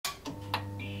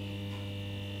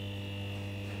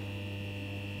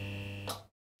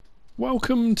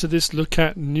Welcome to this look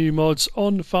at new mods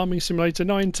on Farming Simulator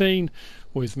 19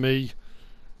 with me,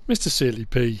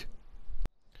 MrSealyp.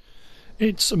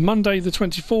 It's Monday the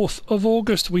 24th of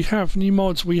August. We have new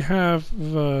mods. We have 3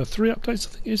 updates,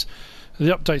 I think it is.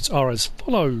 The updates are as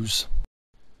follows.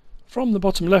 From the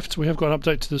bottom left we have got an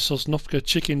update to the Sosnovka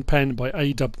chicken pen by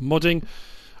AWModding.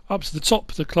 Up to the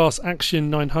top, the Class Action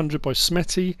 900 by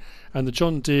Smetty and the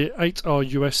John Deere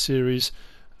 8R US series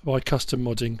by Custom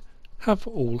Modding have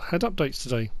all had updates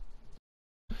today.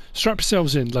 Strap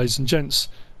yourselves in, ladies and gents.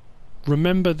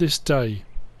 Remember this day.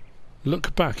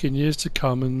 Look back in years to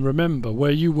come and remember where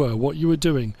you were, what you were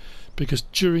doing, because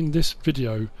during this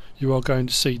video you are going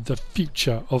to see the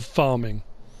future of farming.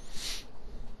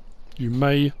 You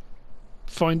may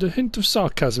find a hint of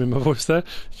sarcasm in my voice there.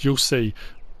 You'll see.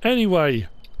 Anyway,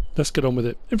 let's get on with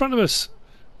it. In front of us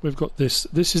we've got this.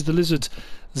 This is the Lizard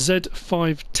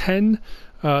Z510.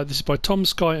 This is by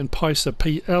TomSky and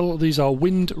picerPL. These are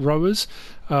wind rowers.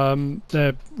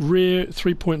 They're rear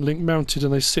 3-point link mounted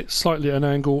and they sit slightly at an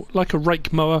angle like a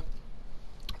rake mower.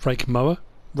 Rake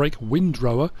wind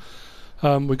rower.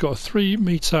 We've got a 3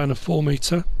 metre and a 4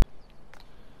 metre.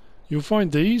 You'll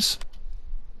find these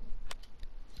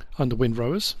under wind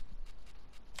rowers.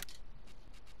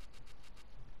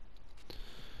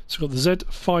 So we've got the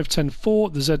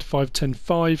Z510-4, the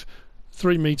Z510-5,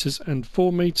 3 metres and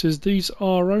 4 metres. These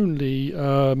are only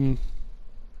they're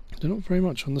not very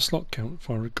much on the slot count, if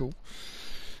I recall,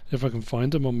 if I can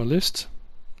find them on my list,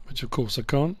 which of course I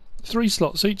can't. 3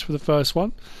 slots each for the first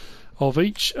one of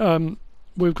each.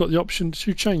 We've got the option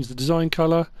to change the design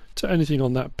colour to anything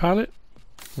on that palette,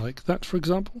 like that for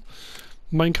example.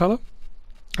 Main colour,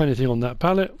 anything on that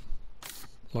palette,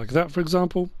 like that for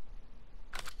example.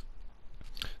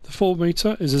 The 4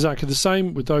 metre is exactly the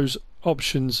same with those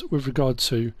options with regard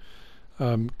to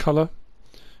colour.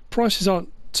 Prices aren't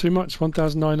too much,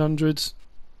 1,900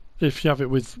 if you have it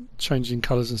with changing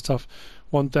colours and stuff,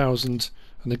 1,000,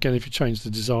 and again if you change the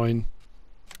design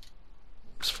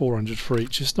it's 400 for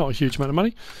each. It's not a huge amount of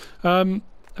money,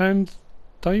 and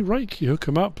they rake. You hook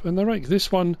them up and they rake.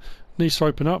 This one needs to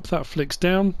open up, that flicks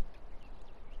down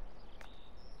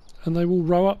and they will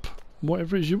row up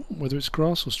whatever it is you want, whether it's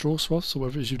grass or straw swaths or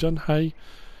whatever it is you've done, hay.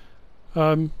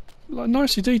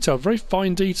 Nicely detailed, very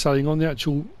fine detailing on the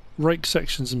actual rake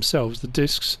sections themselves, the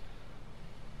discs.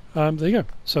 There you go.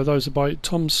 So those are by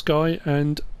TomSky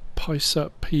and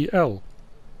picerPL.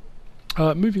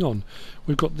 Moving on,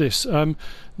 we've got this.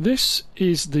 This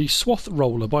is the Swath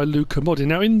roller by LucaModding.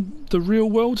 Now in the real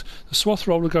world, the Swath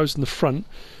roller goes in the front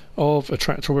of a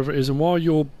tractor or whatever it is, and while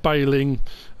you're baling,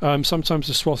 sometimes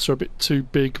the swaths are a bit too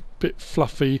big, a bit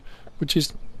fluffy, which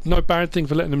is no bad thing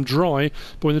for letting them dry,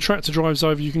 but when the tractor drives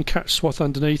over you can catch swath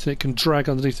underneath and it can drag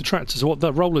underneath the tractor. So what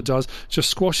that roller does,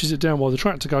 just squashes it down while the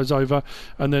tractor goes over,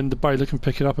 and then the baler can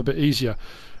pick it up a bit easier.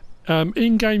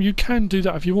 In game you can do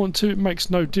that if you want to. It makes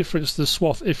no difference to the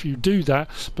swath if you do that,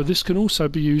 but this can also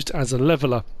be used as a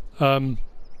leveller.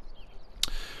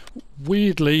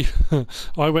 Weirdly,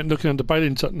 I went looking under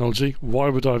baling technology. Why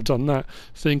would I have done that?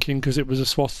 Thinking because it was a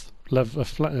swath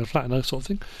flattener sort of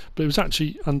thing, but it was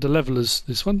actually under levelers,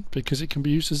 this one, because it can be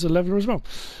used as a leveler as well.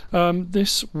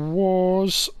 This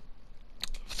was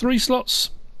 3 slots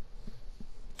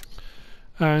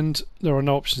and there are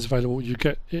no options available. You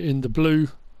get it in the blue,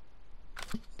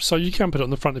 so you can put it on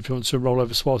the front if you want to roll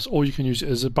over swaths, or you can use it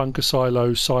as a bunker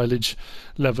silo silage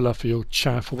leveler for your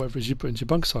chaff or whatever it is you put into your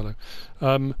bunker silo.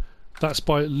 That's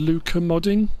by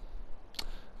LucaModding.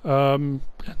 Not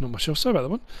much else to say about that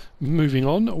one. Moving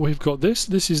on, we've got this.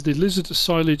 This is the Lizard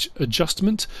Silage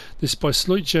Adjustment. This is by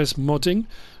SleutjesModding.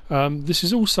 This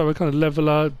is also a kind of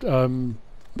leveler.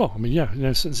 Well, I mean, yeah,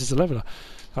 since it's a leveler,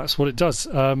 that's what it does.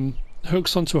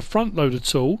 Hooks onto a front loader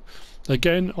tool.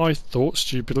 Again, I thought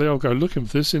stupidly I'll go looking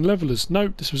for this in levelers. No,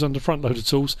 this was under front loader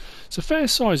tools. It's a fair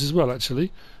size as well,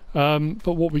 actually. But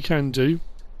what we can do,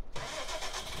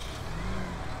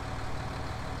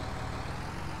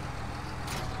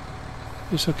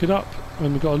 just hook it up,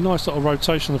 and we've got a nice little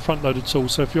rotation on the front loader tool,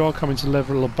 so if you are coming to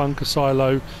level a bunker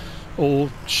silo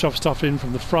or shove stuff in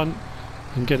from the front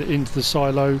and get it into the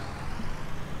silo,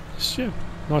 it's, yeah,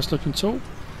 nice looking tool.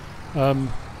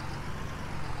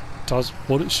 Does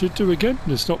what it should do again.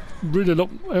 There's not really a lot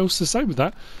else to say with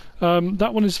that.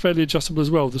 That one is fairly adjustable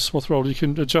as well, the swath roller. You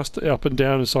can adjust it up and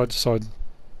down and side to side,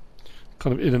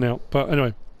 kind of in and out. But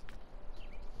anyway,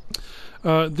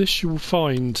 this you will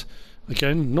find,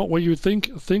 again, not where you would think.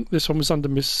 I think this one was under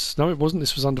no it wasn't,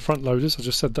 this was under front loaders. I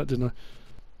just said that, didn't I?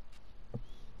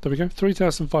 There we go,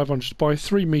 3,500 by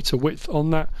 3 metre width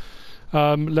on that.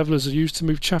 Levelers are used to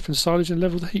move chaff and silage and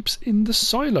level the heaps in the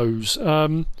silos.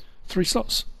 3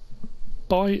 slots.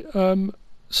 by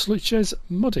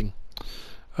SleutjesModding.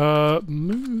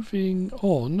 Moving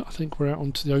on, I think we're out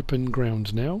onto the open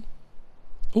ground now.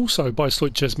 Also by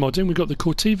SleutjesModding, we've got the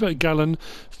Corteva gallon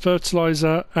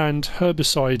fertilizer and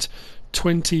herbicide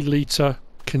 20 litre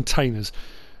containers.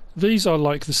 These are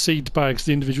like the seed bags,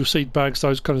 the individual seed bags,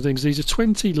 those kind of things. These are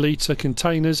 20 litre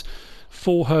containers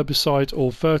for herbicide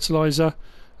or fertilizer.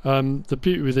 The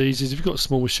beauty with these is if you've got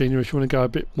small machinery, if you want to go a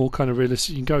bit more kind of realistic,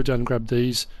 you can go down and grab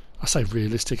these. I say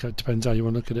realistic, it depends how you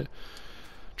want to look at it.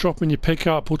 Drop them in your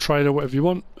pickup or trailer, whatever you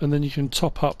want, and then you can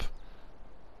top up.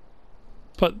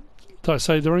 But like I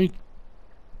say, they're only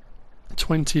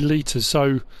 20 litres,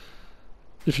 so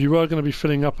if you were going to be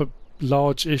filling up a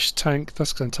large-ish tank,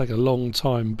 that's going to take a long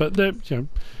time. But they're, you know,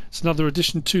 it's another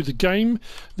addition to the game.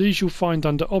 These you'll find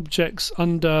under objects,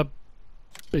 under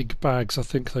big bags, I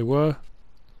think they were.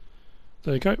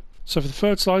 There you go. So for the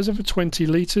fertilizer, for 20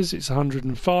 litres, it's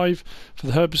 105. For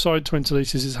the herbicide, 20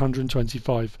 litres is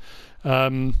 125.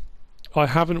 I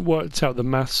haven't worked out the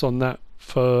maths on that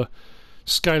for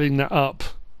scaling that up,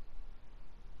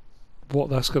 what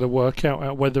that's going to work out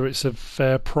at, whether it's a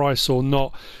fair price or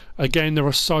not. Again, there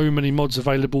are so many mods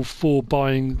available for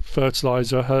buying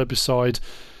fertilizer, herbicide,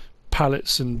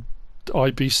 pallets and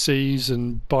IBCs,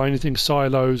 and buy anything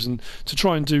silos, and to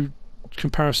try and do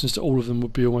comparisons to all of them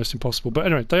would be almost impossible. But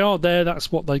anyway, they are there,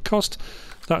 that's what they cost,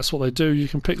 that's what they do. You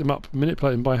can pick them up,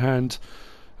 manipulate them by hand,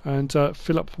 and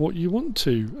fill up what you want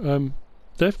to.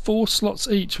 They're 4 slots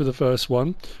each for the first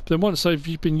one, but then once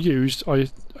they've been used, I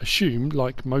assume,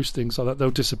 like most things like that,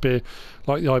 they'll disappear,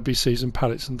 like the IBCs and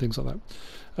pallets and things like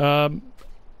that.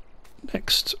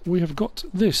 Next we have got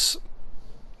this.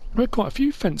 We had quite a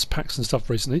few fence packs and stuff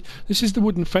recently. This is the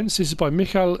wooden fence. This is by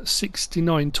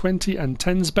Michal6920 and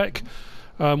tenzbek.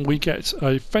 We get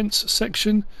a fence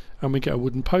section and we get a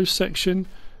wooden post section.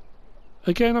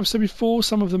 Again, I've said before,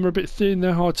 some of them are a bit thin,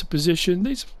 they're hard to position.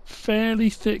 These are fairly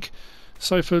thick,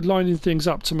 so for lining things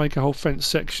up to make a whole fence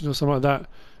section or something like that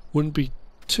wouldn't be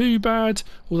too bad,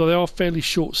 although they are fairly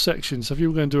short sections. So if you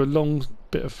were going to do a long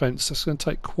bit of fence, that's going to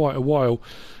take quite a while.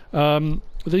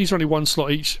 These are only 1 slot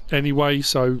each anyway,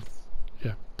 so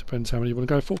yeah, depends how many you want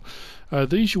to go for.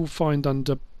 These you'll find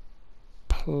under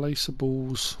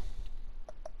placeables.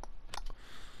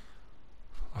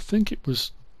 I think it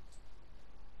was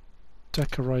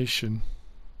decoration.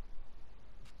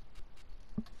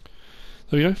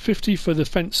 There we go, 50 for the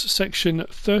fence section,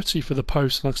 30 for the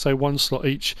post, like I say, 1 slot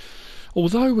each.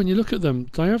 Although when you look at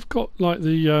them, they have got like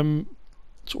the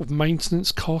sort of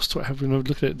maintenance cost, or however you want to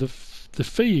look at it, the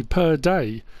fee per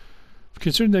day.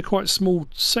 Considering they're quite small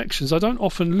sections, I don't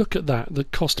often look at that, the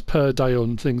cost per day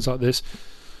on things like this.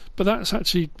 But that's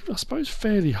actually, I suppose,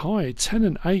 fairly high, 10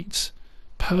 and 8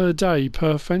 per day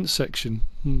per fence section.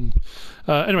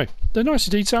 Anyway, they're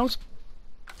nicely detailed,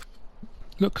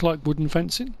 look like wooden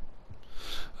fencing.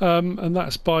 And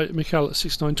that's by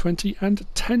Michal6920 and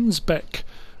tenzbek.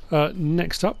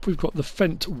 Next up we've got the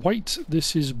Fendt weight.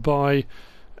 This is by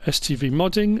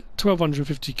STv-Modding,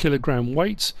 1250 kilogram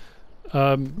weight.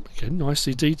 Again,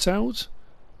 nicely detailed.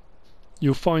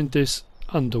 You'll find this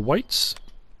under weights.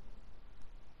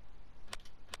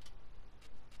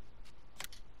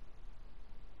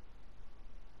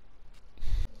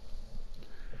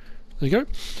 There you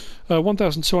go.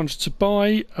 1,200 to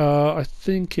buy. I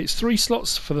think it's 3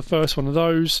 slots for the first one of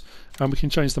those, and we can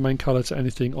change the main colour to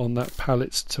anything on that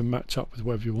palette to match up with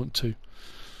whatever you want to.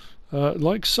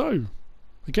 Like so.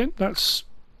 Again, that's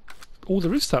all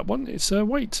there is to that one. It's a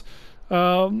weight.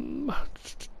 Moving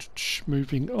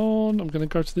on, I'm going to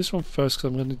go to this one first because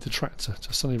I'm going to need the tractor.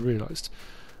 Just suddenly realised.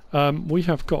 We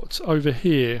have got over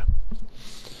here.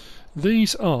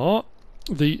 These are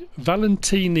the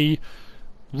Valentini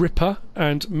Ripper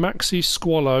and Maxi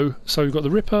Squalo. So we've got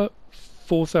the Ripper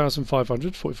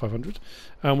 4,500,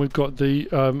 and we've got the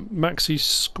Maxi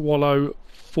Squalo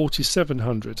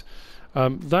 4,700.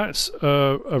 That's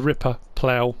a Ripper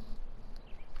plough.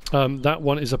 That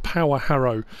one is a power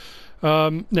harrow.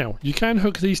 Now you can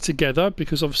hook these together,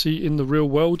 because obviously in the real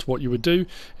world what you would do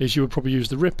is you would probably use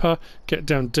the Ripper, get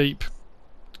down deep,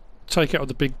 take out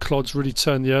the big clods, really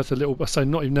turn the earth a little. I say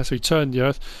not even necessarily turn the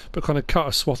earth, but kind of cut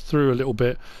a swath through a little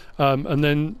bit, and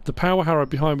then the power harrow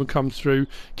behind would come through,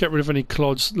 get rid of any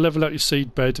clods, level out your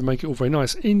seed bed and make it all very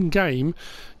nice. In game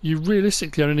you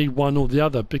realistically only need one or the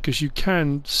other, because you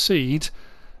can seed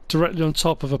directly on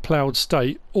top of a ploughed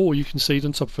state, or you can seed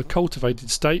on top of a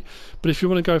cultivated state. But if you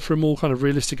want to go for a more kind of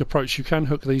realistic approach, you can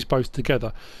hook these both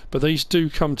together. But these do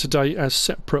come today as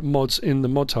separate mods in the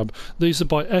Modhub. These are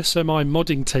by SMI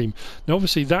Modding team. Now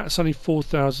obviously that's only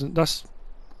 4,000, that's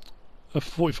a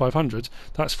 4500,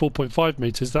 that's 4.5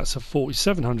 meters. That's a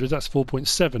 4700, that's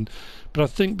 4.7. But I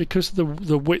think because of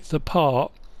the width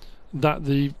apart that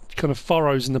the kind of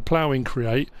furrows in the ploughing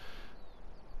create,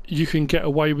 you can get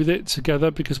away with it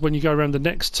together, because when you go around the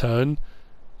next turn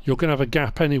you're going to have a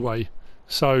gap anyway.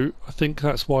 So I think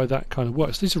that's why that kind of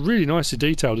works. These are really nicely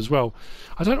detailed as well.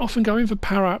 I don't often go in for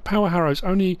power harrows,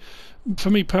 only for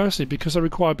me personally because they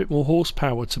require a bit more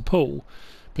horsepower to pull,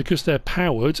 because they're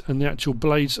powered and the actual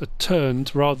blades are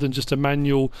turned rather than just a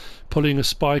manual pulling a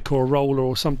spike or a roller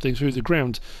or something through the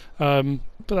ground. But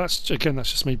that's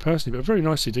just me personally, but very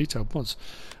nicely detailed mods.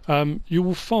 You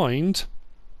will find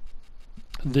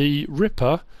the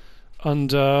ripper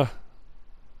under,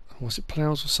 was it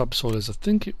ploughs or subsoilers? I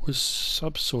think it was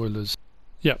subsoilers.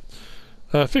 Yeah,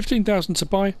 15,000 to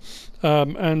buy,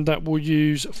 and that will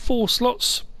use 4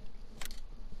 slots.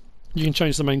 You can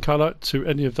change the main colour to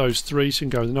any of those 3, so you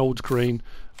can go with an old green,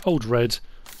 old red,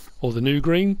 or the new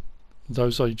green.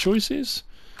 Those are your choices.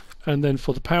 And then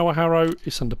for the power harrow,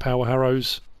 it's under power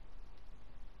harrows,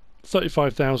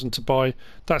 35,000 to buy.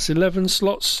 That's 11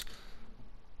 slots,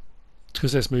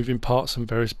 because there's moving parts and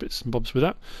various bits and bobs with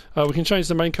that. We can change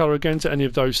the main colour again to any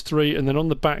of those 3, and then on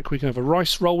the back we can have a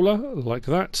rice roller like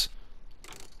that.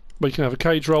 We can have a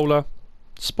cage roller,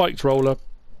 spiked roller,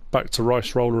 back to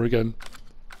rice roller again.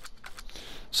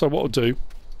 So what I'll do,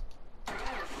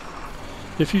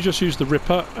 if you just use the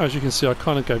ripper, as you can see I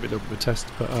kind of gave it a little bit of a test,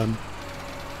 but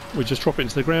we just drop it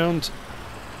into the ground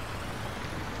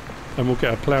and we'll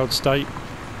get a ploughed state.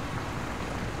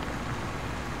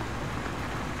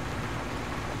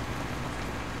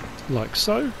 Like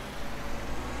so.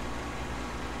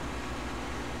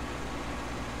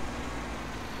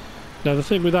 Now the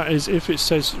thing with that is, if it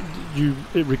says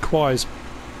it requires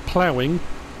ploughing,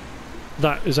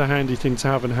 that is a handy thing to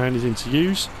have and a handy thing to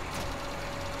use.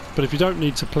 But if you don't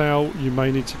need to plough, you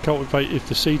may need to cultivate. If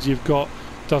the seeds you've got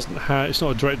doesn't have, it's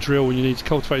not a direct drill and you need to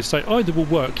cultivate a state, either will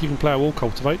work. You can plough or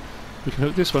cultivate. We can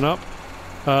hook this one up.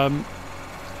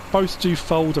 Both do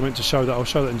fold. I meant to show that. I'll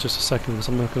show that in just a second, because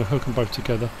I'm not going to hook them both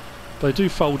together. They do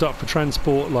fold up for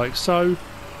transport like so.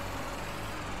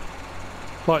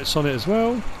 Lights on it as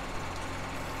well.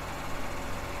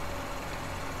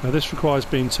 Now this requires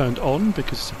being turned on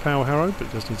because it's a power harrow, but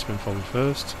it does need to be unfolded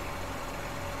first.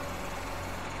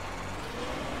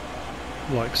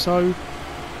 Like so.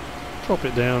 Drop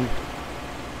it down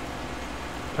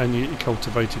and you get your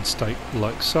cultivated state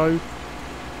like so.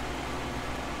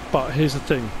 But here's the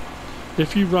thing.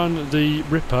 If you run the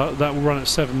ripper, that will run at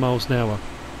 7 miles an hour.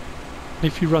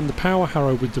 If you run the power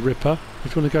harrow with the ripper,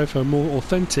 if you want to go for a more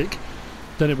authentic,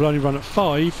 then it will only run at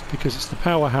 5 because it's the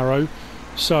power harrow,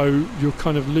 so you're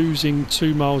kind of losing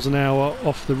 2 miles an hour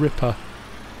off the ripper.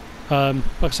 Like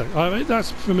I say,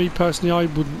 that's for me personally. I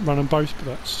wouldn't run them both, but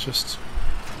that's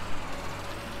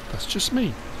just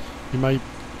me. You may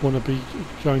want to be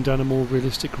going down a more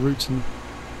realistic route, and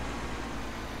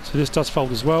so this does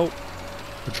fold as well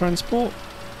for transport,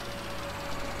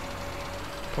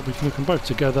 but we can hook them both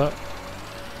together.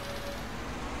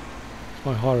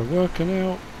 My hire worker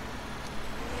now.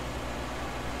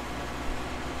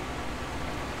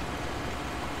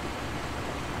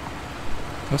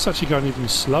 That's actually going even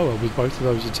slower with both of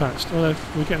those attached. I don't know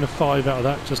if we're getting a 5 out of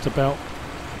that, just about.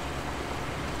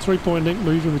 3-point link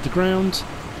moving with the ground,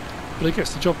 but it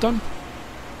gets the job done.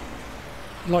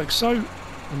 Like so.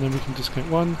 And then we can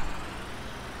disconnect one,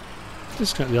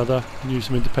 disconnect the other, and use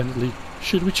them independently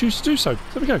should we choose to do so.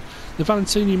 There we go. The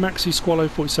Valentini Maxi Squalo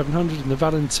 4700 and the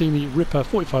Valentini Ripper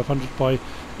 4500 by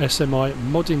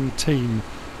STv-Modding team.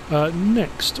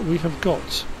 Next we have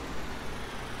got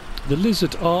the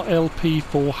Lizard RLP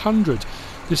 400.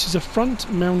 This is a front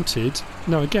mounted,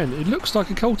 now again it looks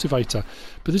like a cultivator,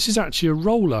 but this is actually a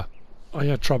roller. I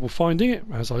had trouble finding it,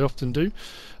 as I often do.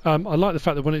 I like the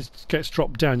fact that when it gets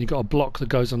dropped down you've got a block that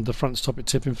goes under the front to stop it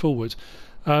tipping forward.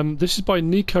 This is by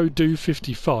Nico Do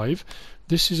 55.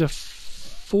 This is a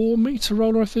 4 metre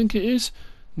roller, I think it is.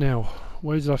 Now,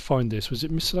 where did I find this? Was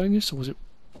it miscellaneous or was it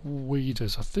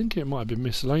weeders? I think it might have been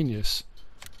miscellaneous.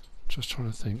 Just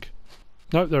trying to think.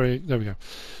 No, there we go.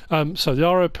 So the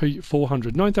ROP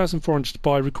 400, 9,400 to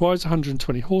buy, requires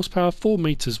 120 horsepower, 4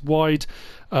 metres wide.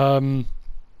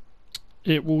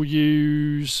 It will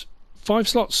use 5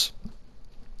 slots.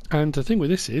 And the thing with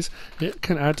this is, it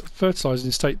can add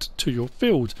fertilising state to your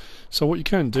field. So what you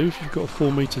can do, if you've got a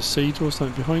 4 metre seed or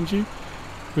something behind you,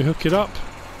 we hook it up,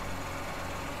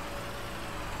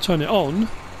 turn it on,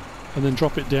 and then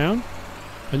drop it down,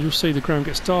 and you'll see the ground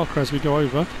gets darker as we go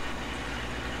over.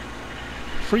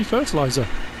 Free fertiliser.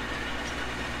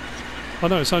 I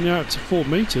know it's only out to 4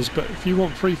 metres, but if you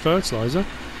want free fertiliser,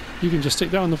 you can just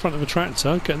stick that on the front of a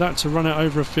tractor, get that to run out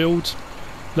over a field,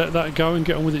 let that go and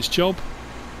get on with its job.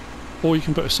 Or you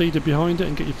can put a seeder behind it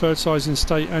and get your fertilising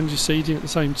state and your seeding at the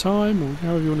same time, or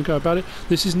however you want to go about it.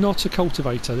 This is not a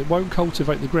cultivator, it won't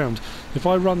cultivate the ground. If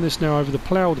I run this now over the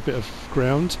ploughed bit of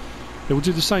ground, it will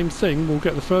do the same thing. We'll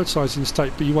get the fertilising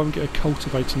state, but you won't get a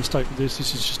cultivating state with this.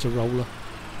 This is just a roller,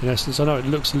 in essence. I know it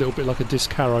looks a little bit like a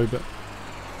disc harrow, but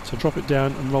so drop it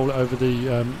down and roll it over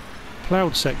the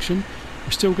ploughed section.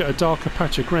 We still get a darker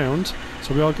patch of ground,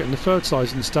 so we are getting the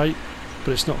fertilising state,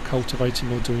 but it's not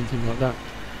cultivating or doing anything like that.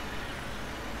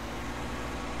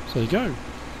 So there you go.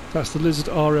 That's the Lizard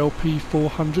RLP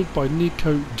 400 by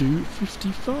Nico Do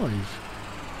 55.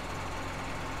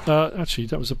 Actually,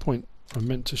 that was a point I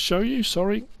meant to show you,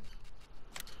 sorry.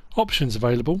 Options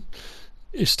available.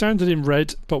 It's standard in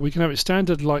red, but we can have it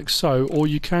standard like so, or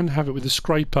you can have it with a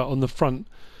scraper on the front.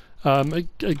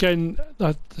 Again,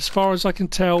 as far as I can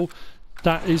tell,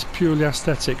 that is purely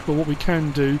aesthetic, but what we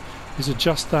can do is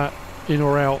adjust that in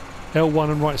or out, L1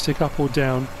 and right stick up or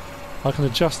down. I can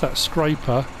adjust that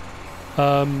scraper.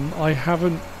 I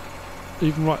haven't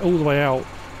even right all the way out,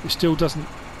 it still doesn't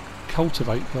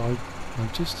cultivate, that I've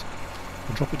noticed.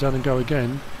 I'll drop it down and go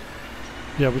again.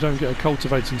 Yeah, we don't get a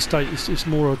cultivating state. It's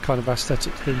more a kind of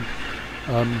aesthetic thing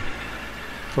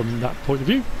from that point of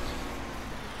view.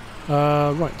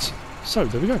 Right, so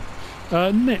there we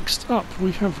go. Next up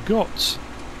we have got,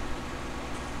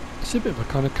 it's a bit of a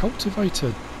kind of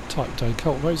cultivator type day,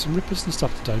 cultivators and rippers and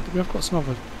stuff today, but we have got some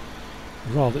other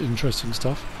rather interesting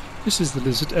stuff. This is the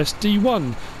Lizard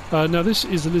SD1. Now this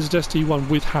is the Lizard SD1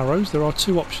 with harrows. There are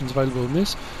two options available in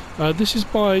this. This is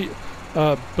by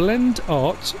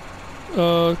BlendArt,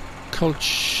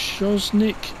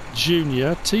 Kolchozník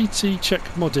Jr.,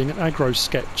 TT-Czech-Modding and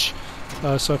AgroSketch.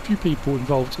 So a few people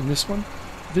involved in this one.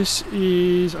 This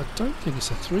is, I don't think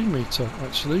it's a 3 metre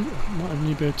actually, it might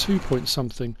only be a 2 point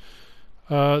something.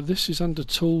 This is under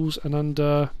tools and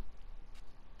under,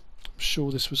 I'm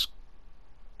sure this was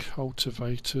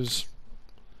cultivators.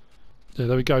 Yeah,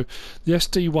 there we go. The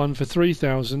SD1 for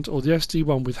 3000 or the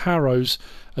SD1 with harrows.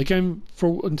 Again, for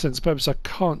all intents and purposes, I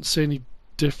can't see any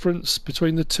difference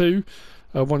between the two.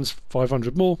 One's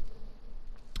 500 more.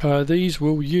 These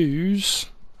will use,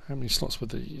 how many slots were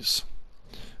these?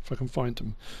 If I can find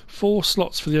them. 4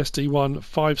 slots for the SD1,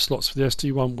 5 slots for the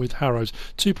SD1 with harrows.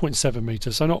 2.7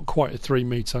 metres, so not quite a 3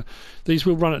 metre. These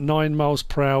will run at 9 miles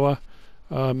per hour.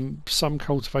 Some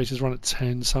cultivators run at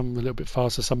 10, some a little bit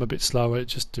faster, some a bit slower, it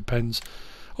just depends.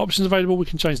 Options available, we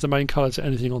can change the main colour to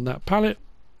anything on that palette,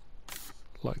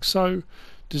 like so.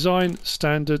 Design,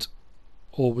 standard,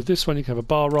 or with this one you can have a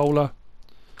bar roller.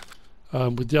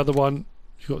 With the other one,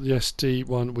 you've got the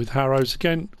SD1 with harrows.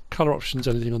 Again, colour options,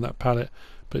 anything on that palette,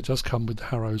 but it does come with the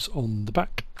harrows on the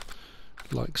back,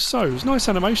 like so. It's nice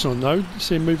animation on though, you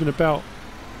see them moving about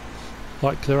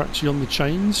like they're actually on the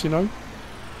chains, you know.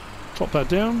 Drop that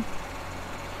down,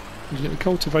 and you get the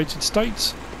cultivated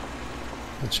states.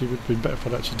 Actually, it would have been better if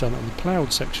I'd actually done it on the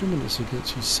ploughed section, when you can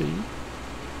actually see.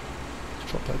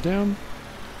 Drop that down.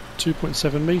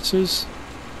 2.7 metres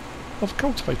of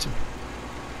cultivating.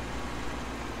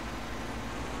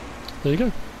 There you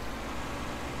go.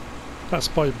 That's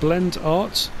by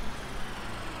BlendArt,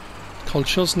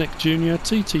 Kolchozník Jr.,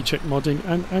 TT-Czech-Modding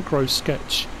and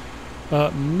AgroSketch.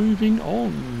 Moving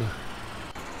on.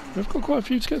 We've got quite a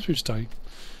few to get through today.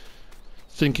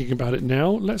 Thinking about it now,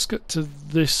 let's get to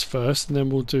this first and then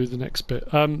we'll do the next bit.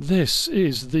 This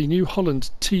is the New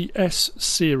Holland TS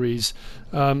series.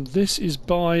 This is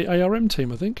by ARM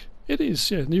Team, I think. It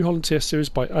is, yeah, New Holland TS series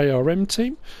by ARM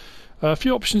Team. A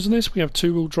few options on this. We have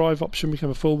 2-wheel drive option, we can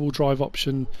have a 4-wheel drive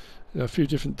option, a few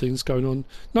different things going on.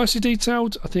 Nicely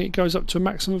detailed. I think it goes up to a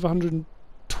maximum of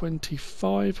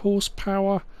 125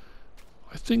 horsepower,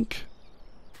 I think.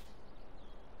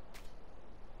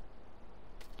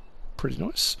 Pretty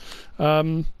nice.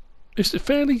 It's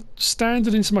fairly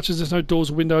standard in so much as there's no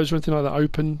doors or windows or anything like that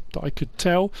open that I could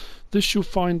tell. This you'll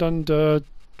find under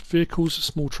vehicles,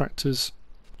 small tractors.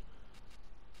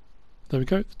 There we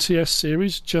go, the TS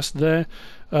series just there.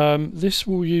 This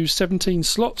will use 17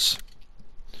 slots.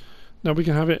 Now we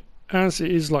can have it as it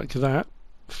is like that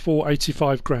for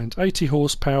 85 grand, 80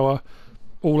 horsepower,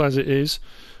 all as it is.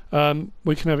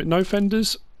 We can have it no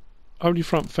fenders, only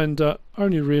front fender,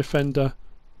 only rear fender,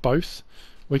 both.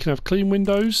 We can have clean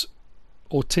windows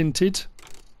or tinted.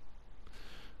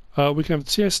 We can have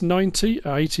the TS90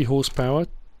 at 80 horsepower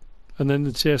and then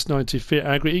the TS90 Fiat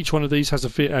Agri. Each one of these has a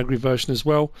Fiat Agri version as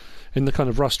well in the kind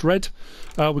of rust red.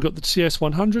 We've got the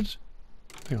TS100,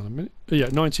 hang on a minute, yeah,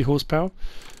 90 horsepower.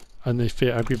 and the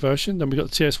Fiat Agri version. Then we've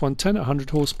got the TS110 at 100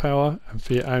 horsepower and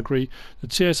Fiat Agri, the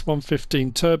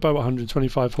TS115 Turbo at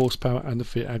 125 horsepower and the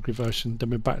Fiat Agri version. Then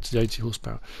we're back to the 80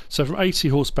 horsepower. So from 80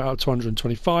 horsepower to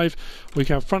 125, we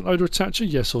can have front loader attacher,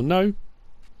 yes or no.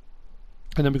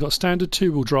 And then we've got standard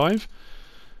two-wheel drive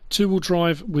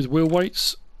with wheel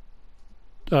weights,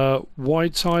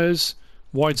 wide tyres,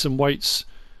 wides and weights,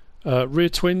 rear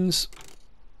twins,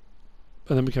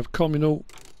 and then we have communal.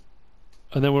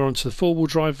 And then we're on to the four-wheel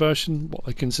drive version, what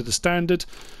they consider standard,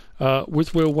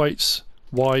 with wheel weights,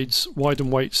 wides, wide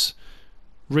and weights,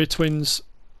 rear twins,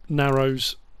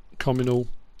 narrows, communal,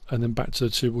 and then back to the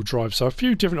two-wheel drive. So a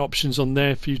few different options on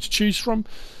there for you to choose from.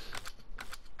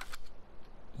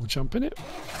 We'll jump in it.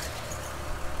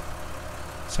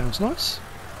 Sounds nice.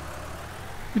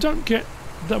 We don't get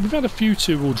that. We've had a few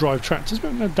two-wheel drive tractors, we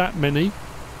haven't had that many.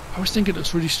 I always think it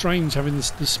looks really strange having the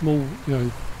small, you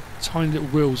know, tiny little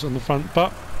wheels on the front,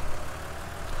 but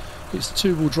it's the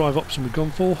two-wheel drive option we've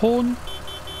gone for. Horn,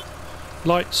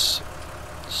 lights,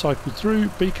 cycled through,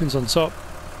 beacons on top.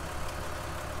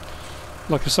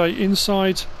 Like I say,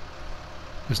 inside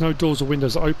there's no doors or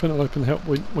windows that open. I'll open the help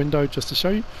window just to show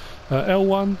you.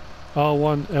 L1,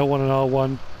 R1,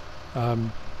 L1 and R1.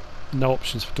 No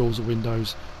options for doors or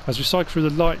windows. As we cycle through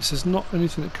the lights, there's not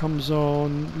anything that comes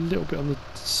on. A little bit on the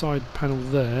side panel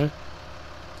there.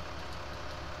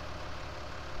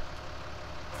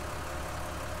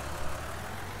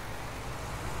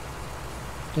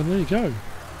 And there you go.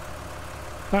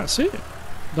 That's it.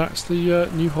 That's the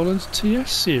New Holland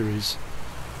TS series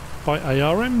by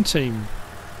ARM team.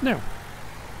 Now,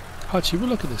 actually, we'll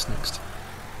look at this next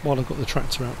while I've got the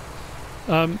tractor out.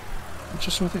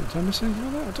 Just trying to think, did I miss anything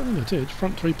like that? I don't think I did.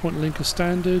 Front three-point linker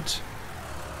standard.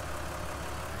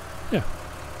 Yeah.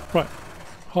 Right.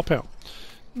 Hop out.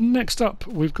 Next up,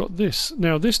 we've got this.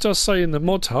 Now, this does say in the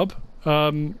Modhub,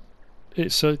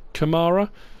 it's a Camara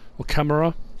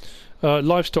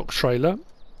livestock trailer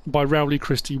by Rowley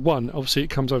Christie 1. Obviously, it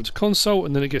comes over to console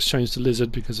and then it gets changed to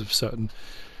Lizard because of certain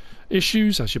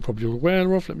issues, as you're probably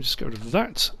aware of. Let me just get rid of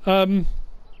that.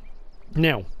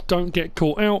 Now, don't get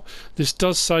caught out. This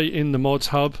does say in the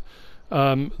Modhub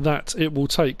that it will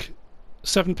take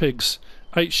 7 pigs,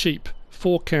 8 sheep,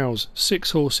 4 cows,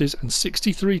 6 horses and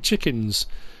 63 chickens.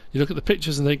 You look at the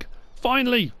pictures and think,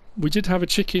 finally! We did have a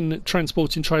chicken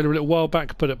transporting trailer a little while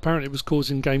back, but apparently it was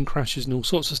causing game crashes and all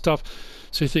sorts of stuff.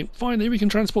 So you think, finally we can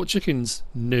transport chickens.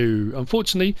 No.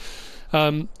 Unfortunately,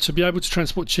 to be able to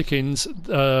transport chickens,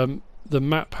 the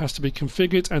map has to be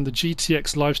configured and the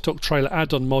GTX livestock trailer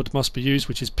add-on mod must be used,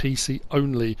 which is PC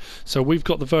only. So we've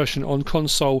got the version on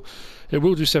console. It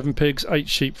will do 7 pigs, 8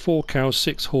 sheep, 4 cows,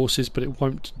 6 horses, but it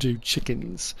won't do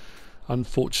chickens.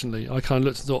 Unfortunately, I kind of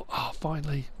looked and thought, oh,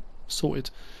 finally, sorted.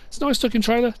 It's a nice looking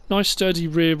trailer, nice sturdy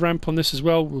rear ramp on this as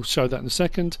well. We'll show that in a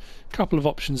second. A couple of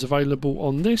options available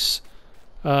on this.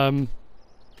 Yeah,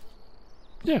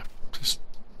 it's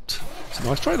a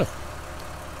nice trailer.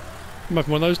 I'm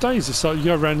having one of those days. It's like you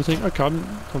go around and think, okay,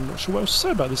 I'm not sure what else to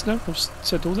say about this now. I've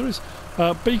said all there is.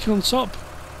 Beacon on top.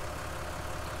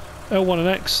 L1 and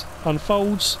X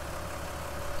unfolds.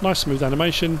 Nice smooth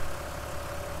animation.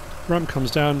 Ramp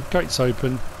comes down, gates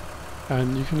open,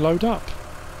 and you can load up.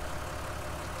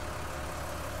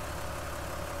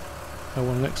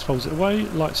 L1 and X folds it away.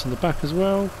 Lights on the back as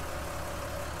well.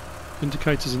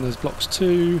 Indicators in those blocks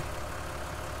too.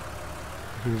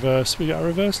 Reverse. We get our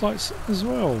reverse lights as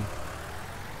well.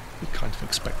 You kind of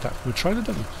expect that from a trailer,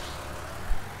 don't you?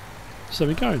 So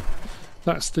there we go.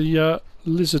 That's the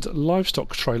Lizard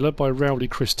livestock trailer by Rowley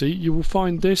Christie. You will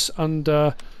find this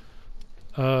under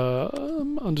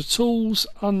tools,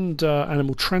 under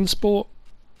animal transport.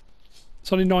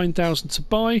 It's only 9,000 to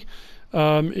buy.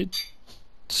 10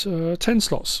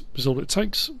 slots is all it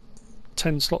takes.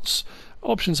 10 slots.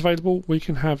 Options available. We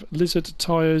can have Lizard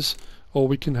tyres or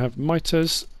we can have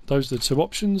miters. Those are the 2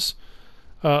 options.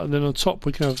 And then on top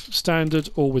we can have standard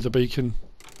or with a beacon.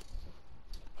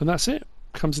 And that's it.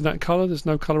 Comes in that colour. There's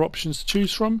no colour options to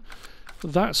choose from.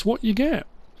 That's what you get.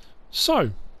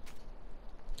 So,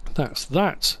 that's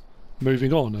that.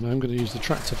 Moving on, and I'm going to use the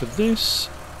tractor for this.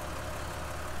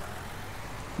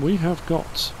 We have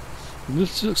got...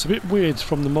 This looks a bit weird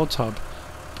from the Modhub,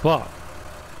 but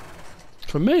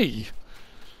for me,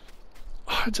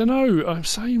 I don't know. I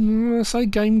say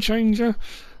game changer.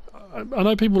 I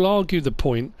know people argue the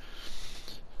point,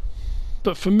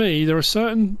 but for me, there are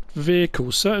certain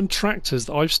vehicles, certain tractors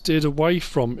that I've steered away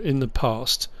from in the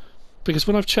past because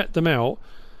when I've checked them out,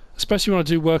 especially when I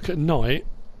do work at night,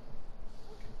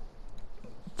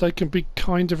 they can be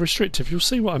kind of restrictive. You'll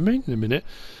see what I mean in a minute.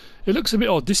 It looks a bit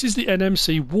odd. This is the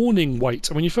NMC warning weight.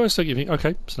 And when you first look, you think,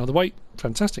 okay, it's another weight.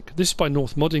 Fantastic. This is by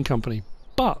MrSealyp company.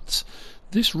 But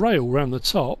this rail around the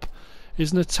top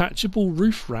is an attachable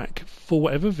roof rack for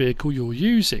whatever vehicle you're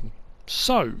using.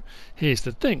 So, here's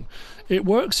the thing. It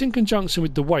works in conjunction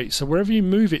with the weight. So wherever you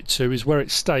move it to is where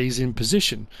it stays in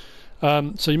position.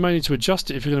 So you may need to adjust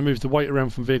it if you're going to move the weight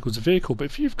around from vehicle to vehicle. But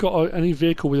if you've got any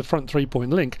vehicle with a front 3-point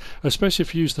link, especially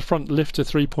if you use the front lifter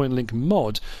 3-point link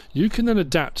mod, you can then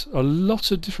adapt a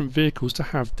lot of different vehicles to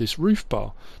have this roof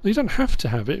bar. Now, you don't have to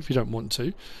have it if you don't want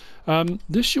to.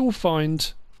 This you'll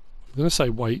find, I'm going to say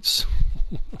weights.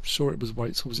 I'm sure it was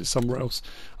weights, or was it somewhere else?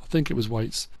 I think it was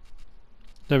weights.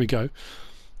 There we go.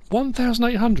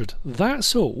 1,800.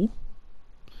 That's all.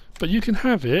 But you can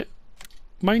have it.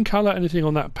 Main colour, anything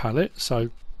on that palette,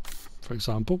 so for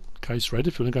example, case red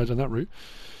if you want to go down that route.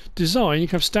 Design, you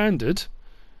can have standard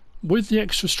with the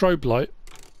extra strobe light,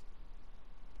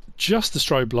 just the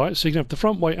strobe light, so you can have the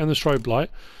front weight and the strobe light,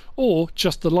 or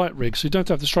just the light rig, so you don't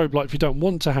have the strobe light if you don't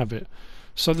want to have it.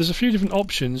 So there's a few different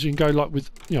options. You can go like with,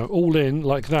 you know, all in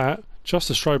like that, just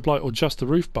the strobe light or just the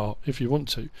roof bar if you want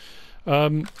to.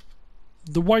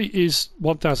 The weight is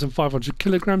 1,500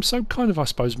 kilograms, so kind of, I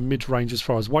suppose, mid-range as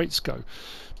far as weights go.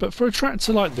 But for a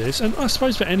tractor like this, and I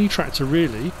suppose for any tractor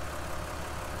really,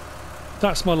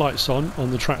 that's my lights on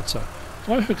the tractor. If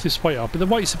I hook this weight up, and the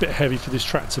weight's a bit heavy for this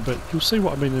tractor, but you'll see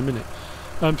what I mean in a minute.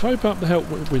 If I open up the help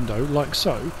window like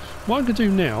so, what I'm going to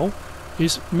do now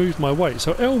is move my weight.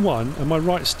 So L1 and my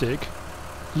right stick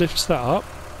lifts that up,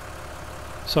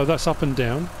 so that's up and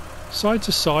down, side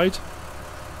to side,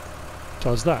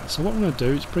 does that. So what I'm going to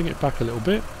do is bring it back a little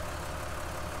bit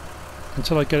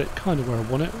until I get it kind of where I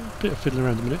want it. A bit of fiddling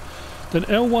around a minute. Then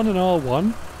L1 and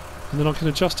R1, and then I can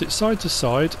adjust it side to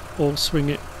side or swing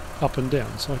it up and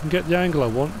down, so I can get the angle I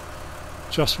want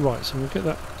just right. So we'll get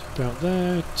that about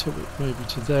there, tilt it maybe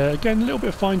to there. Again, a little bit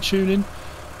of fine tuning.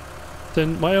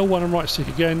 Then my L1 and right stick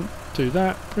again, do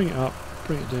that, bring it up,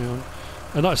 bring it down.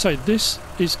 And like I say, this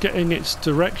is getting its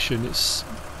direction. It's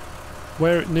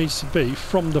where it needs to be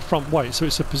from the front weight, so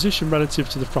it's a position relative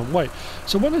to the front weight.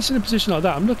 So when it's in a position like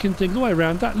that, I'm looking things all the way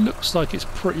around, that looks like it's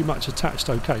pretty much attached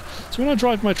okay. So when I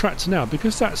drive my tractor now,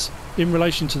 because that's in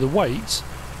relation to the weight,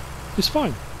 it's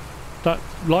fine. That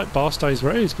light bar stays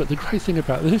where it is. But the great thing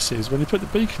about this is when you put the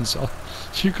beacons on,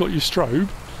 you've got your strobe,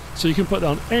 so you can put that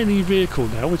on any vehicle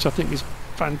now, which I think is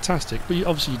fantastic. But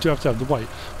obviously you do have to have the weight.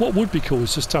 What would be cool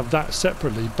is just to have that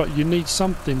separately, but you need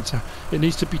something to, it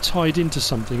needs to be tied into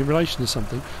something, in relation to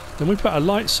something. Then we put our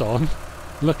lights on,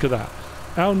 look at that,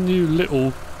 our new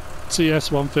little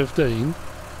TS115,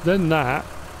 then that,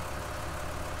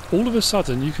 all of a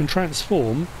sudden you can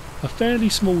transform a fairly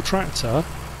small tractor,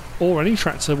 or any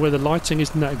tractor where the lighting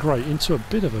isn't that great, into a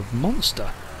bit of a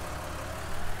monster.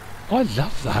 I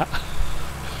love that.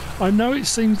 I know it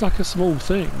seems like a small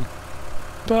thing,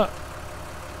 but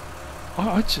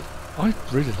I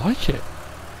really like it.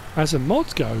 As a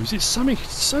mod goes, it's something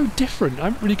so different. I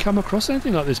haven't really come across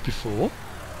anything like this before.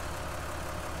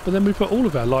 But then we put all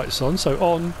of our lights on, so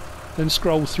on, then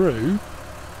scroll through.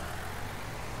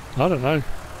 I don't know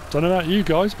about you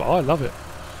guys, but I love it.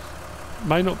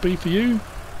 May not be for you,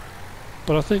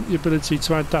 but I think the ability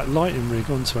to add that lighting rig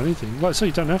onto anything, like I say,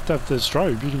 you don't have to have the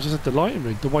strobe, you can just have the lighting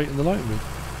rig, the weight and the lighting rig.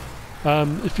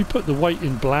 If you put the weight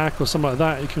in black or something like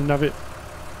that, you can have it,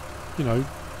 you know,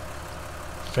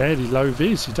 fairly low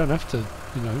vis. You don't have to,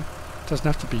 you know, it doesn't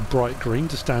have to be bright green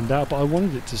to stand out, but I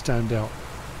wanted it to stand out.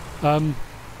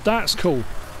 That's cool.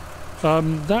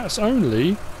 That's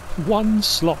only one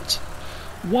slot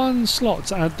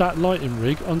to add that lighting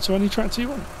rig onto any tractor you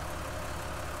want.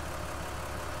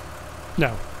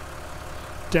 Now,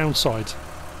 downside.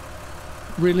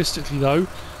 Realistically though,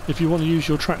 if you want to use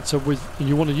your tractor with, and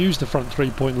you want to use the front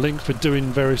 3-point link for doing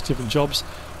various different jobs,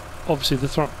 obviously the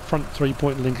front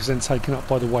 3-point link is then taken up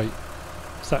by the weight,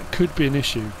 so that could be an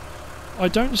issue. I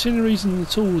don't see any reason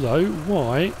at all though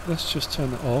why, let's just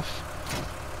turn it off,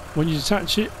 when you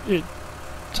detach it, it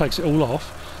takes it all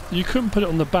off. You couldn't put it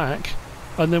on the back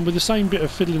and then with the same bit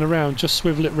of fiddling around just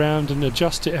swivel it round and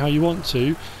adjust it how you want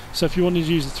to. So if you wanted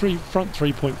to use the front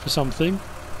 3-point for something,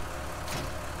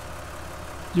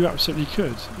 you absolutely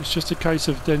could. It's just a case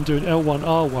of then doing L1,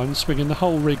 R1, swinging the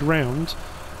whole rig round.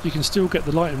 You can still get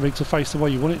the lighting rig to face the way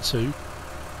you want it to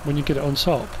when you get it on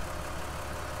top.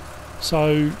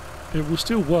 So it will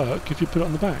still work if you put it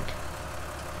on the back.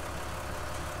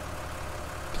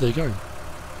 But there you go.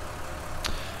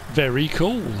 Very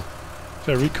cool.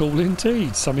 Very cool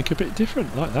indeed. Something a bit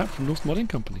different like that from MrSealyp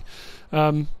company.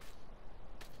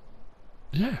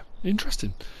 Yeah,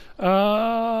 interesting.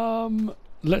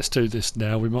 Let's do this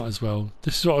now, we might as well.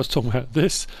 This is what I was talking about.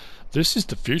 This This is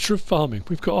the future of farming.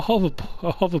 We've got a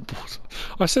hoverboard.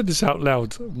 I said this out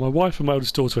loud. My wife and my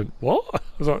oldest daughter went, "What?" I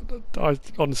was like, I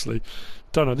honestly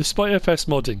don't know. This is by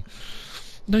FS19.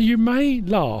 Now you may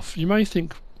laugh. You may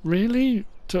think, really?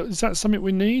 Is that something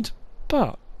we need?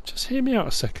 But just hear me out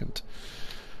a second.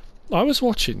 I was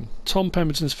watching Tom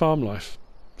Pemberton's Farm Life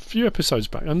a few episodes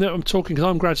back, and I'm talking because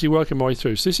I'm gradually working my way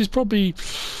through. So this is probably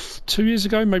 2 years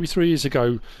ago, maybe 3 years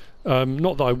ago.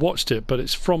 Not that I watched it, but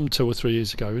it's from 2 or 3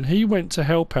 years ago. And he went to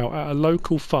help out at a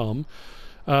local farm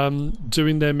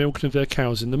doing their milking of their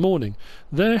cows in the morning.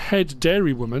 Their head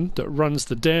dairy woman that runs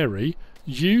the dairy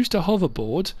used a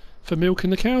hoverboard for milking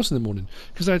the cows in the morning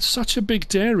because they had such a big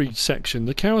dairy section.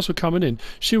 The cows were coming in.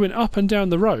 She went up and down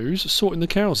the rows sorting the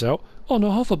cows out on a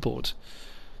hoverboard.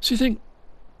 So you think,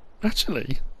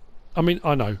 actually, I mean,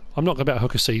 I know I'm not going to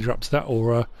hook a seeder up to that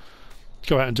or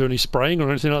go out and do any spraying or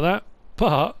anything like that,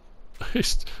 but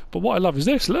what I love is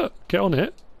this. Look, get on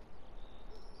it.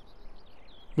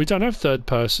 We don't have third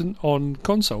person on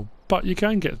console, but you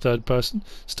can get third person.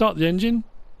 Start the engine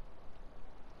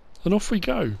and off we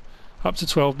go. Up to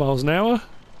 12 miles an hour.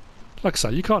 Like I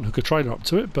say, you can't hook a trailer up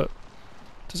to it, but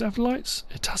does it have lights?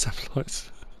 It does have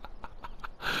lights.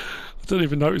 I didn't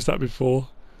even notice that before.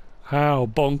 How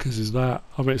bonkers is that?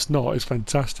 I mean, it's not. It's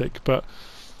fantastic, but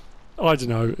I don't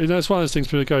know. It's one of those things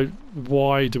people go,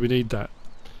 why do we need that?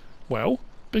 Well,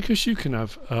 because you can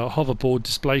have a hoverboard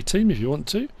display team if you want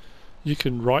to. You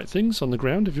can write things on the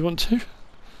ground if you want to. There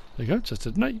you go, just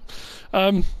a name.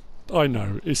 I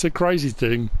know, it's a crazy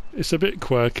thing. It's a bit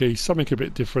quirky, something a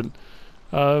bit different.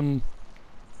 I don't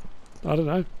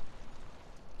know.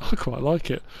 I quite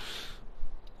like it.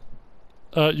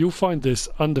 You'll find this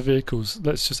under vehicles. I'm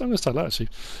going to start that actually.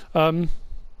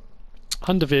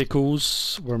 Under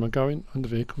vehicles, where am I going? Under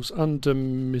vehicles, under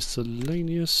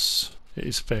miscellaneous. It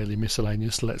is fairly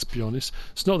miscellaneous, let's be honest.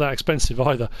 It's not that expensive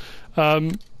either.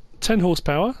 10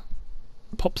 horsepower.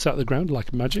 Pops out of the ground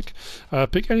like magic.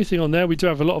 Pick anything on there. We do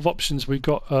have a lot of options. We've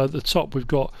got at the top, we've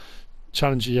got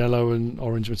Challenger yellow and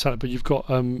orange metallic, but you've got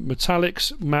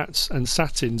metallics, mattes and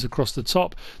satins across the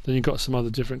top. Then you've got some other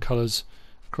different colours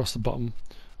across the bottom,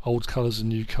 old colours and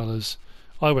new colours.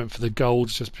 I went for the gold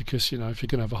just because, you know, if you're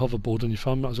going to have a hoverboard on your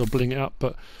farm, might as well bling it up.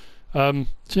 But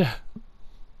yeah,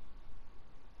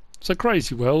 it's a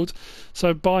crazy world.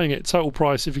 So buying it, total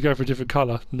price if you go for a different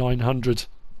colour, 900.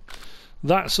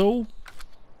 That's all.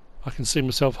 I can see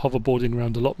myself hoverboarding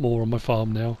around a lot more on my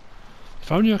farm now.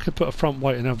 If only I could put a front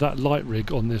weight and have that light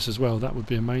rig on this as well, that would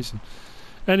be amazing.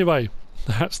 Anyway,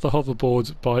 that's the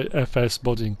hoverboard by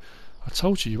FS19. I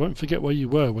told you, you won't forget where you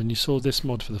were when you saw this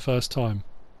mod for the first time.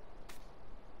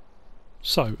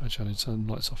 So, actually I need to turn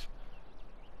the lights off.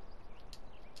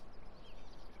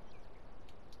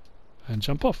 And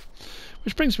jump off.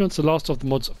 Which brings me on to the last of the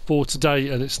mods for today,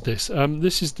 and it's this.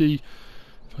 This is the,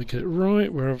 if I get it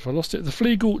right, where have I lost it? The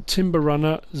Fliegl Timber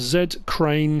Runner Z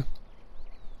Crane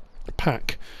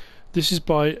pack. This is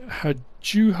by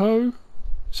HaJüHo.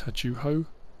 It's HaJüHo?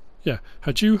 Yeah,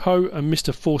 HaJüHo and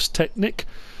MR-Forsttechnik.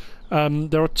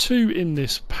 There are two in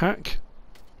this pack.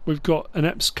 We've got an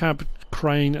EPS cab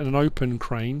crane and an open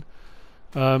crane.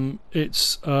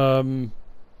 It's a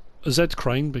Z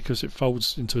crane because it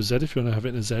folds into a Z if you want to have it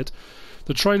in a Z.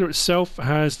 The trailer itself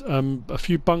has a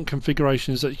few bunk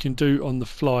configurations that you can do on the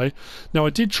fly. Now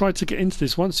I did try to get into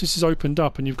this once this is opened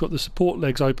up and you've got the support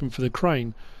legs open for the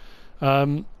crane.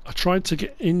 I tried to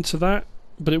get into that,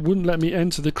 but it wouldn't let me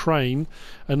enter the crane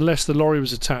unless the lorry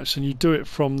was attached, and you do it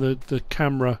from the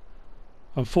camera,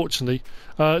 unfortunately.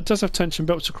 It does have tension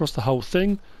belts across the whole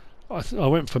thing. I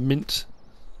went for mint,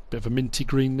 bit of a minty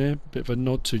green there, bit of a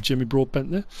nod to Jimmy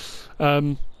Broadbent there.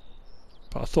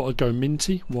 But I thought I'd go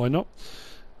minty, why not?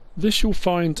 This you'll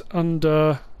find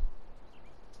under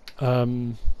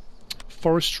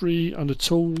forestry, under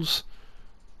tools,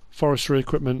 forestry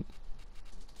equipment.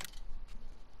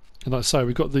 And like I say,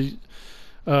 we've got the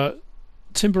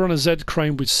Timber Runner Z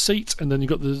crane with seat, and then you've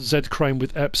got the Z crane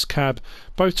with EPS cab,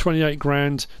 both 28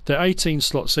 grand. They're 18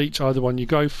 slots each, either one you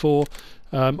go for.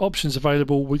 Options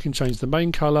available, we can change the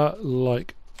main colour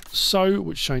like so,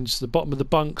 which changes the bottom of the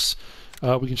bunks.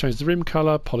 We can change the rim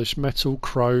colour, polished metal,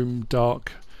 chrome,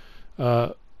 dark,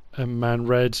 and man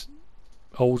red,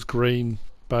 old green,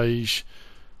 beige.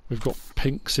 We've got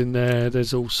pinks in there.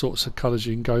 There's all sorts of colours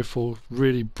you can go for.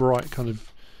 Really bright kind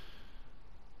of,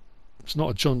 it's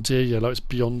not a John Deere yellow, it's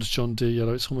beyond John Deere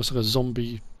yellow. It's almost like a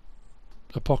zombie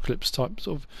apocalypse type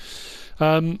sort of.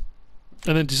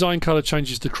 And then design colour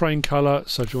changes the crane colour,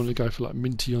 so if you want to go for like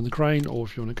minty on the crane, or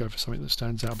if you want to go for something that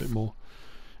stands out a bit more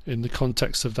in the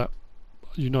context of that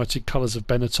United Colours of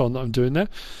Benetton that I'm doing there.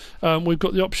 We've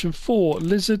got the option for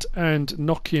lizard and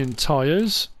Nokian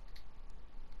tyres.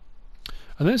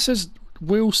 And then it says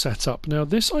wheel setup. Now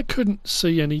this I couldn't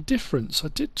see any difference. I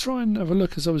did try and have a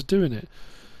look as I was doing it.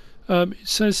 It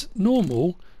says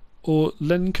normal or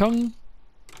Lenkung.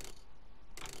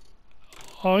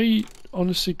 I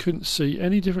honestly couldn't see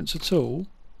any difference at all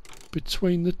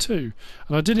between the two.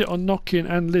 And I did it on Nokian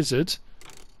and Lizard.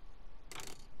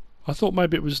 I thought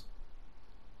maybe it was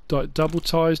like double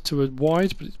ties to a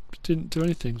wide, but it didn't do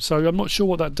anything. So I'm not sure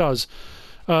what that does.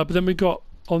 But then we got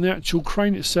on the actual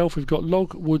crane itself, we've got long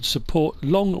wood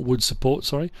support,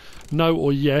 sorry, no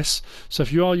or yes. So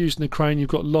if you are using the crane, you've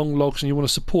got long logs and you want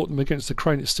to support them against the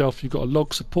crane itself, you've got a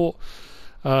log support.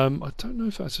 I don't know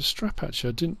if that's a strap actually.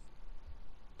 I didn't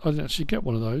actually get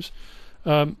one of those.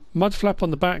 Mud flap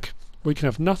on the back. We can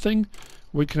have nothing.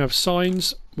 We can have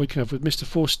signs. We can have with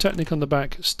MR-Forsttechnik on the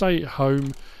back. Stay at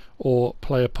home or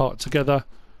play a part together.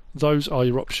 Those are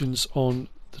your options on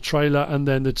the trailer, and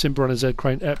then the Timber Runner Z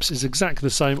Crane EPS is exactly the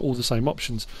same, all the same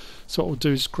options. So what we'll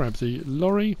do is grab the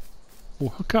lorry, we'll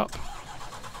hook up.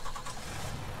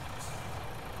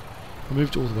 I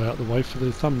moved it all the way out of the way for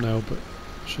the thumbnail, but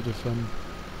should have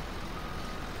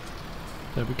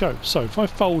there we go. So if I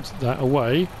fold that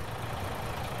away,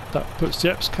 that puts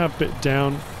the EPS cab bit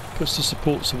down, puts the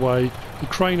supports away. The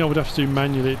crane I would have to do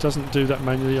manually, it doesn't do that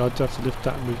manually, I'd have to lift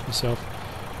that and move it myself.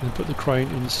 And then put the crane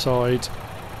inside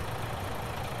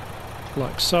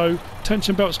like so.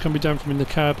 Tension belts can be done from in the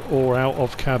cab or out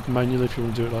of cab manually if you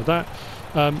want to do it like that.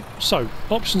 So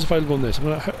options available on this. I'm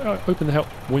going to open the help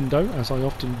window as I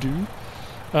often do.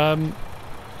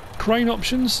 Crane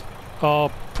options are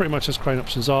pretty much as crane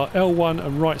options are. L1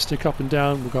 and right stick up and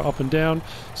down will go up and down.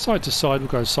 Side to side will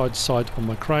go side to side on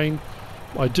my crane.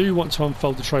 I do want to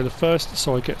unfold the trailer first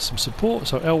so I get some support.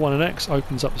 So L1 and X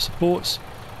opens up the supports.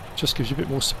 Just gives you a bit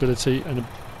more stability and a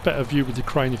better view with the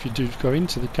crane if you do go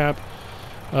into the cab.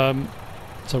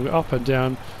 So we're up and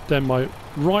down. Then my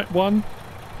right one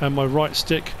and my right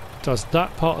stick does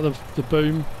that part of the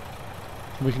boom.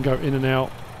 And we can go in and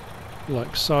out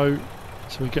like so.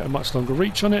 So we get a much longer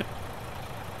reach on it.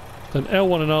 Then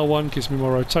L1 and R1 gives me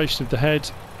more rotation of the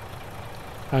head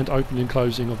and opening and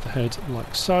closing of the head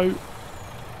like so.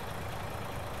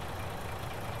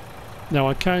 Now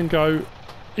I can go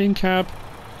in cab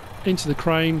into the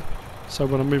crane, so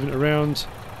when I'm moving it around,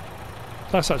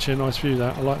 that's actually a nice view,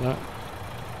 that I like that.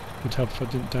 Would help if I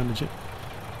didn't damage it.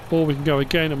 Or we can go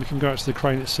again and we can go out to the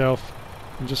crane itself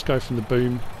and just go from the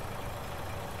boom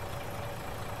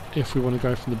if we want to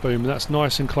go from the boom, and that's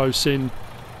nice and close in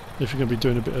if you're going to be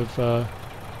doing a bit of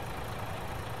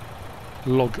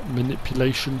log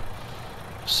manipulation,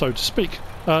 so to speak.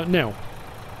 Now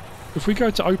if we go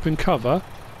to open cover,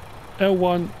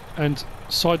 L1 and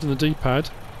side on the D-pad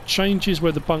changes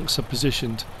where the bunks are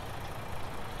positioned.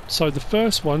 So the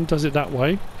first one does it that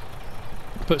way,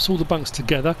 puts all the bunks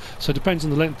together, so it depends on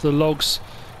the length of the logs.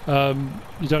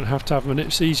 You don't have to have them, and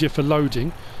it's easier for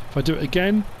loading. If I do it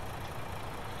again,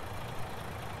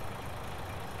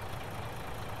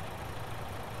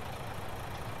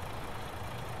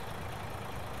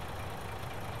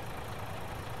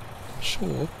 I'm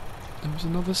sure there was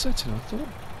another setting I thought.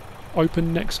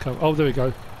 Open next cover. Oh, there we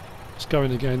go. It's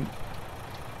going again.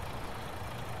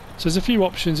 So there's a few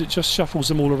options. It just shuffles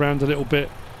them all around a little bit.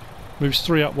 Moves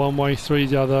 3 up one way, 3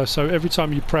 the other. So every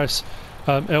time you press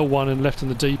L1 and left on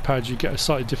the D-pad, you get a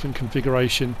slightly different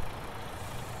configuration.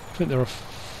 I think there are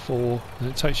 4, and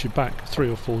it takes you back 3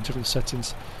 or 4 different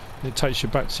settings. And it takes you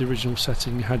back to the original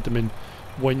setting you had them in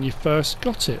when you first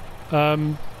got it.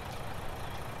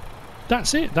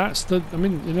 That's it. That's the. I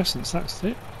mean, in essence, that's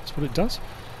it. That's what it does.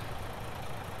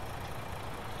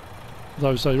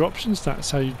 Those are your options.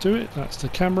 That's how you do it. That's the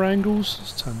camera angles.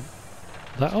 Let's turn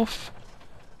that off.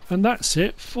 And that's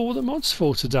it for the mods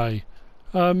for today.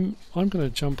 I'm going to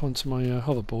jump onto my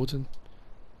hoverboard and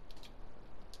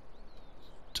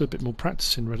do a bit more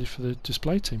practicing ready for the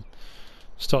display team.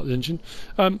 Start the engine.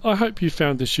 I hope you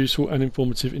found this useful and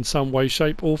informative in some way,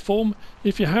 shape or form.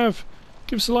 If you have,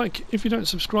 give us a like. If you don't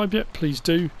subscribe yet, please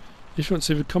do. If you want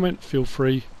to leave a comment, feel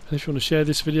free. And if you want to share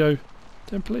this video,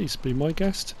 then please be my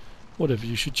guest. Whatever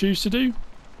you should choose to do.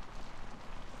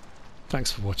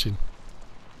 Thanks for watching.